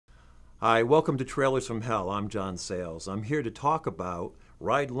Hi, welcome to Trailers from Hell. I'm John Sayles. I'm here to talk about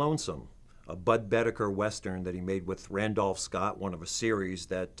Ride Lonesome, a Budd Boetticher Western that he made with Randolph Scott, one of a series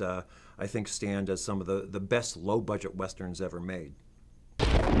that I think stand as some of the best low-budget Westerns ever made.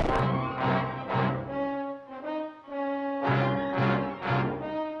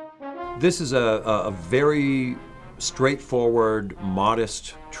 This is a very straightforward,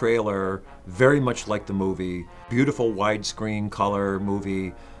 modest trailer, very much like the movie. Beautiful widescreen color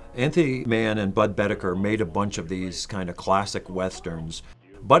movie. Anthony Mann and Budd Boetticher made a bunch of these kind of classic Westerns.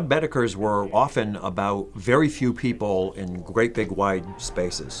 Budd Boettichers were often about very few people in great big wide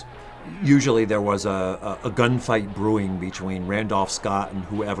spaces. Usually there was a gunfight brewing between Randolph Scott and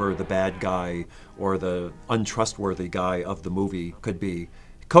whoever the bad guy or the untrustworthy guy of the movie could be.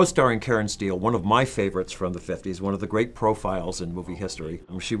 Co-starring Karen Steele, one of my favorites from the 50s, one of the great profiles in movie history.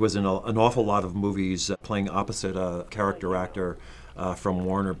 She was in an awful lot of movies playing opposite a character actor from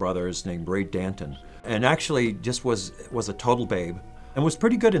Warner Brothers named Ray Danton. And actually just was a total babe and was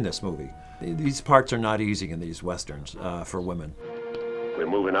pretty good in this movie. These parts are not easy in these Westerns for women. We're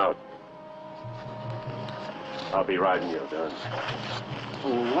moving out. I'll be riding your gun.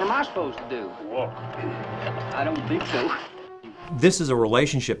 Well, what am I supposed to do? Walk. I don't think so. This is a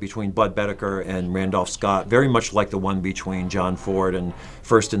relationship between Budd Boetticher and Randolph Scott, very much like the one between John Ford and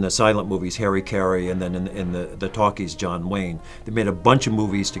first in the silent movies Harry Carey and then in the talkies John Wayne. They made a bunch of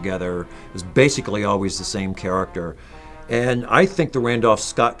movies together. It was basically always the same character. And I think the Randolph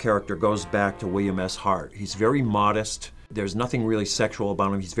Scott character goes back to William S. Hart. He's very modest. There's nothing really sexual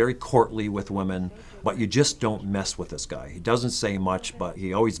about him. He's very courtly with women, but you just don't mess with this guy. He doesn't say much, but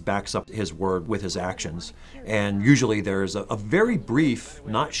he always backs up his word with his actions. And usually there's a very brief,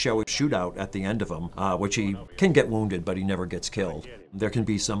 not showy shootout at the end of him, which he can get wounded, but he never gets killed. There can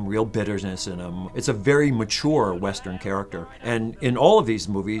be some real bitterness in him. It's a very mature Western character. And in all of these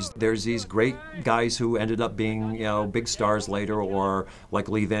movies, there's these great guys who ended up being, big stars later, or like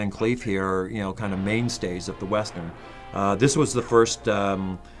Lee Van Cleef here, kind of mainstays of the Western. This was the first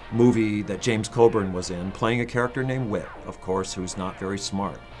movie that James Coburn was in, playing a character named Wit, of course, who's not very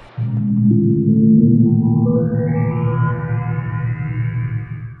smart.